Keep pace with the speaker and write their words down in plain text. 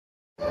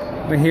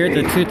We're here at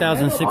the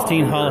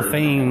 2016 Hall of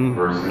Fame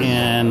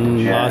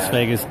in Las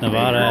Vegas,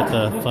 Nevada at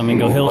the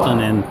Flamingo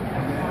Hilton, and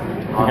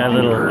we got a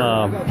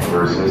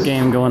little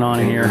game going on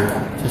here.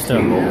 Just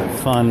a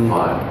fun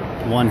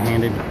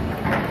one-handed.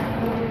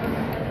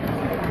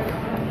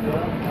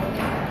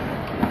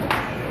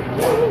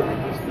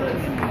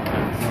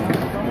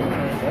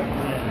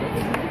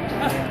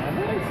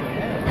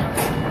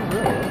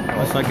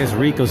 So I guess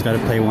Rico's got to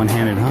play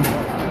one-handed,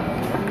 huh?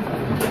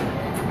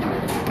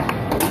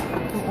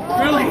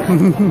 Really?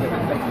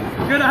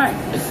 Good eye.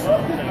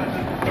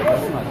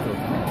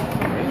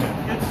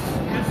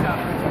 Good shot.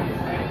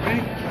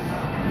 Ready?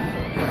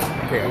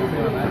 Okay.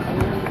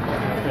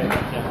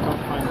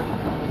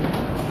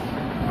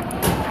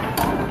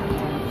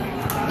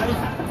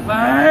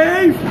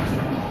 5.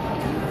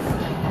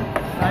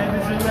 5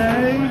 is a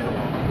leg.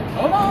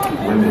 Hold on.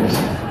 Women's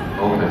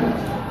Open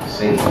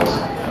Singles.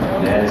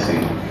 Nancy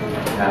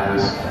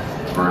Pappas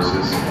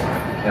versus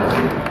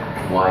Kelly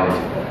Wyatt.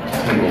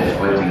 Table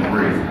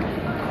 23.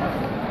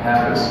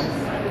 Pappas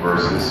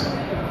versus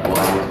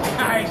Wyatt.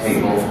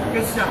 Table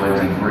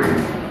 23.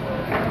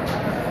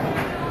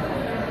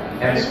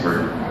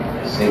 Expert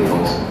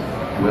Singles.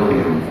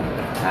 William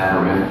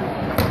Haberman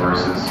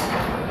versus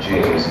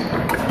James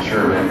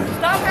Sherman.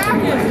 Stop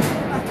hacking!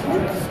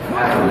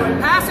 Haberman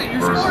Pass it,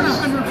 you're scoring versus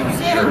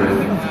 100%. Sherman.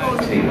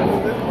 Table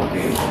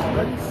 8.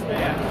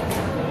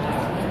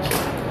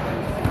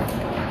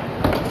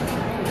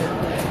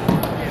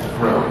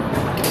 Pro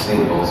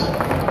Singles.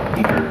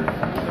 Peter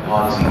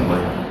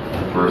Ponzinglet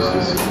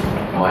versus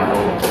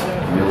Michael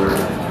Miller.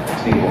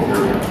 Table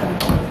 30.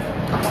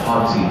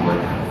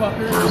 Ponzinglet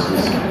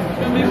versus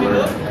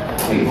Miller.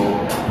 Table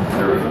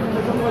 30.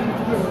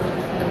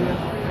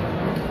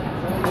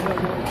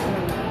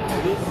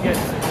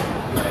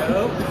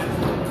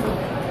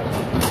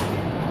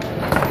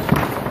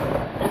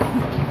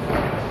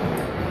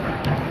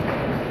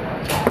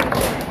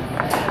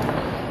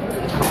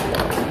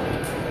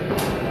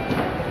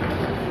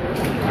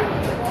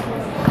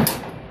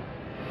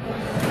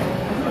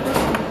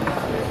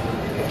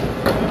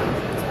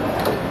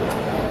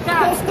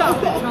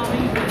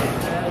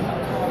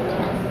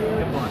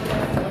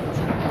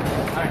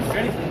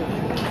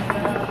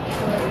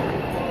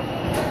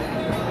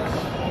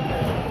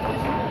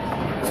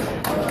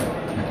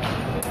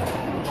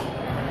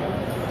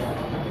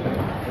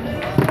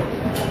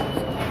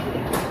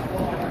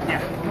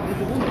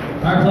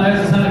 Our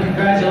class is on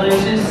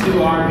congratulations to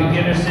our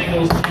beginner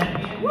singles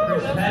champion,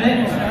 Chris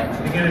Pettit.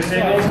 Beginner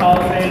singles Hall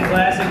of Fame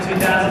Classic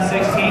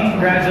 2016.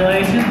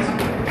 Congratulations.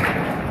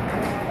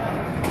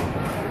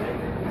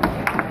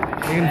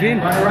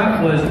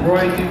 Runner-up was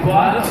Roy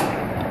Dubois.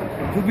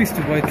 Hoe wist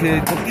je wat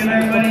je dat Give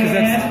everybody a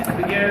hand.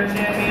 Beginner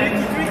champion.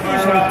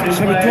 Runner-up is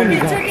Tommy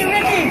Tricky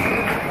Ricky!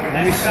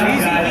 Next up,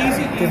 guys.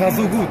 Dat gaat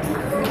zo goed.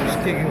 Dus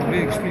kijk, ik heb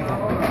weer gespeeld.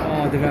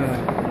 Oh, daar gaan we.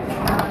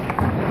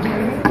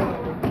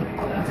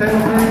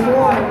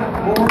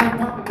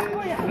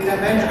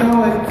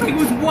 He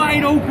was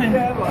wide open.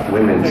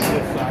 Women's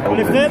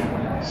Open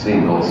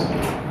Singles.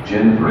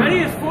 Jennifer Ready?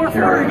 It's 4-4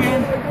 Karen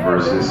again.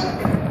 versus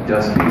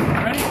Dusty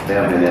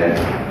Bambinet.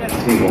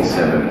 Table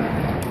 7.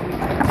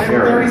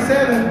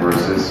 Karen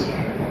versus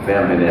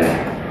Bambinet.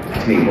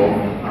 Table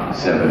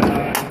 7.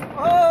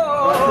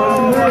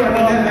 Oh!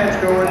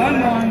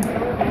 1-1.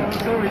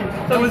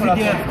 That was a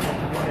gift.